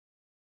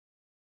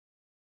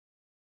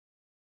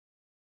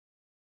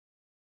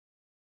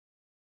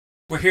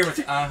We're here with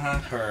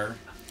Her.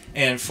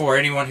 And for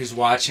anyone who's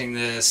watching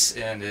this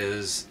and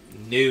is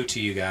new to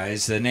you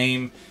guys, the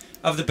name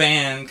of the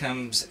band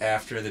comes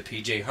after the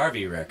PJ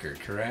Harvey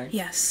record, correct?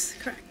 Yes,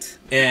 correct.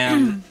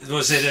 And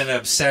was it an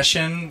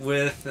obsession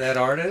with that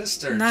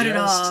artist? Or Not just... at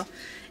all.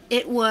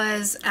 It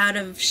was out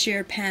of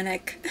sheer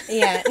panic.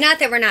 Yeah, not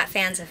that we're not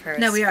fans of hers.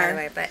 No, we by are. the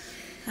way, but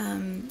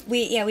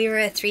we were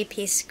a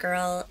three-piece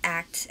girl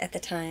act at the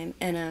time,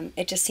 and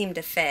it just seemed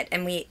to fit.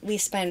 And we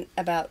spent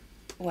about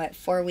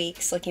 4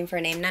 weeks looking for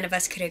a name. None of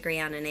us could agree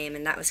on a name,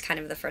 and that was kind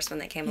of the first one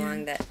that came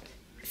along that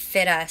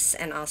fit us,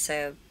 and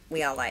also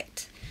we all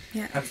liked.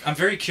 Yeah. I'm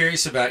very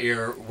curious about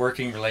your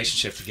working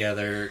relationship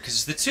together,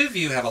 because the two of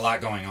you have a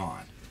lot going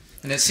on.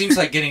 And it seems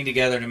like getting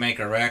together to make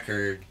a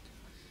record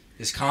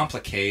is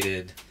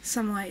complicated.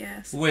 Somewhat,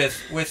 yes.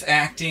 With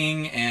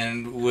acting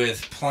and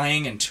with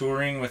playing and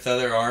touring with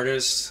other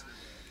artists.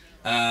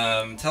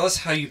 Tell us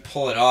how you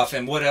pull it off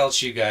and what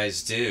else you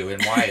guys do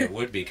and why it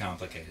would be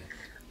complicated.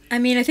 I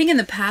mean, I think in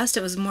the past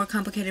it was more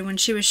complicated when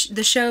she was...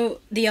 the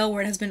show, The L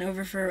Word, has been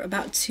over for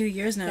about 2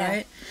 years now,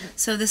 right?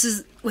 So this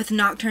is, with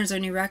Nocturne's our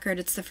new record,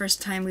 it's the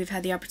first time we've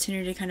had the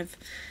opportunity to kind of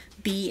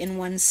be in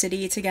one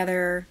city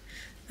together.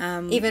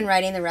 Even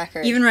writing the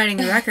record. Even writing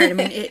the record. I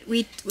mean,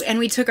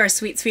 we took our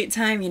sweet, sweet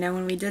time, you know,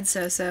 when we did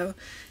so. So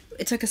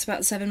it took us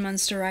about 7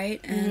 months to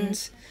write,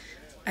 and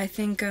I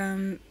think...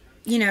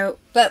 you know,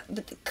 but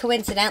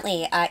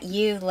coincidentally,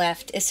 you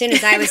left as soon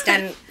as I was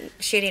done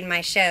shooting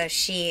my show.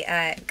 She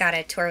got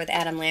a tour with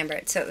Adam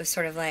Lambert, so it was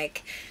sort of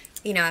like,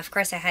 you know, of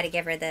course I had to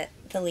give her the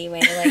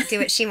leeway to like do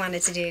what she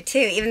wanted to do too,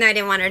 even though I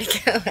didn't want her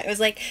to go. I was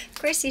like,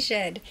 of course you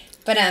should.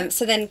 But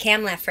so then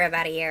Cam left for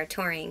about a year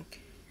touring,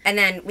 and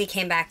then we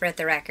came back, wrote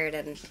the record,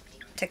 and it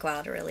took a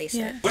while to release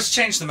it. What's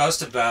changed the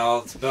most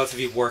about both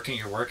of you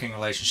your working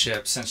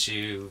relationship since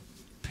you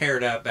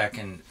paired up back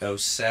in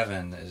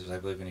 2007, as I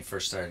believe when you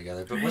first started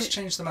together, but what's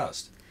changed the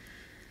most?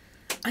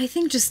 I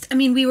think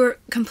we were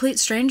complete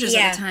strangers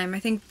at the time. I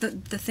think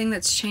the thing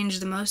that's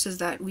changed the most is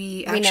that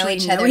we actually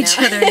know each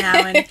other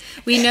now, and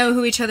we know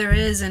who each other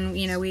is, and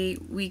you know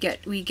we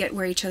get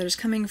where each other's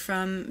coming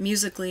from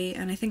musically,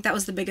 and I think that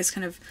was the biggest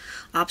kind of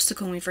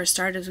obstacle when we first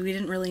started, is we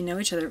didn't really know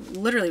each other.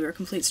 Literally, we were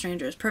complete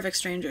strangers, perfect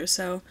strangers.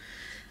 So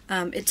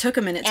it took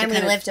a minute. And we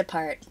lived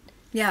apart.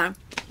 Yeah,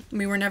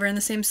 we were never in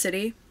the same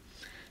city.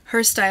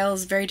 Her style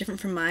is very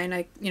different from mine.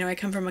 I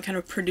come from a kind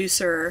of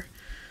producer,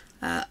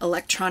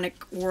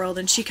 electronic world,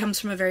 and she comes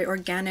from a very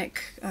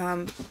organic,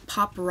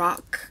 pop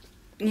rock,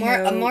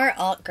 a more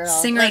alt girl,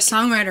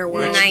 singer-songwriter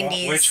world.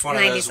 Which one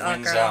of those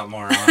wins out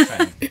more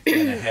often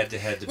in a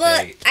head-to-head debate?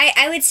 Well,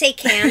 I would say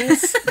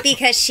Cam's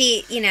because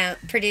she, you know,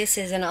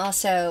 produces and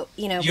also,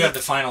 you know. You have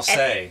the final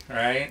say,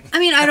 right? I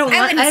mean, I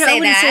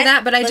wouldn't say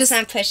that, but Let's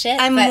not push it.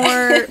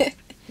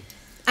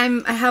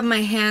 I have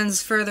my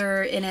hands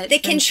further in it. The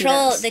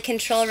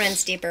control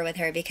runs deeper with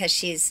her because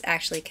she's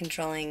actually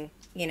controlling,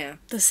 you know,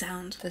 the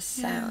sound.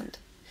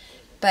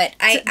 But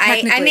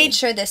I made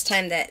sure this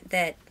time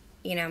that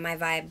you know, my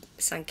vibe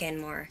sunk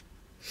in more.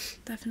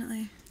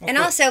 Definitely. And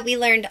also we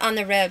learned on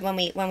the road when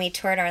we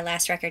toured our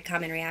last record,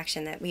 Common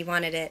Reaction, that we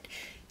wanted it.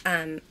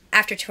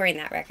 After touring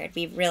that record,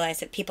 we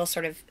realized that people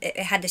it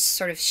had this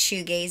sort of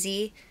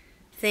shoegazy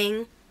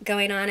thing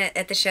going on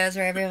at the shows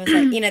where everyone was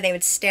like, you know, they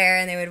would stare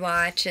and they would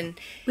watch, and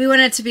we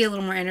wanted it to be a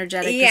little more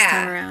energetic this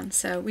time around.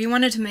 So we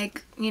wanted to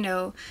make, you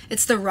know,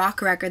 it's the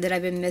rock record that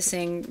I've been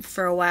missing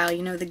for a while,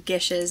 you know, the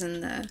gishes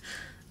and the,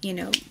 you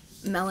know,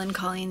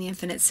 melancholy and the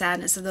infinite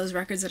sadness of those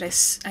records that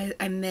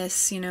I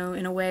miss, you know,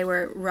 in a way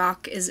where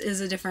rock is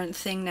a different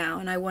thing now,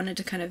 and I wanted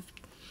to kind of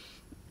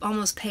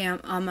almost pay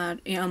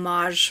homage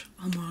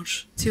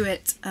to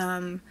it,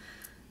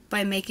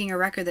 by making a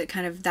record that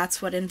kind of,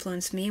 that's what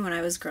influenced me when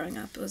I was growing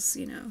up, was,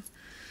 you know,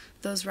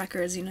 those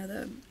records, you know,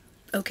 the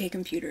OK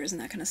Computers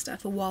and that kind of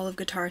stuff, a wall of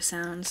guitar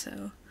sound,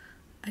 so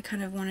I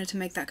kind of wanted to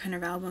make that kind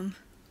of album.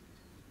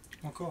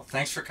 Well, cool.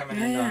 Thanks for coming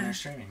in on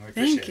OnAirstreaming. We appreciate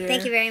Thank you. it.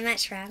 Thank you very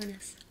much for having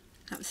us.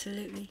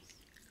 Absolutely.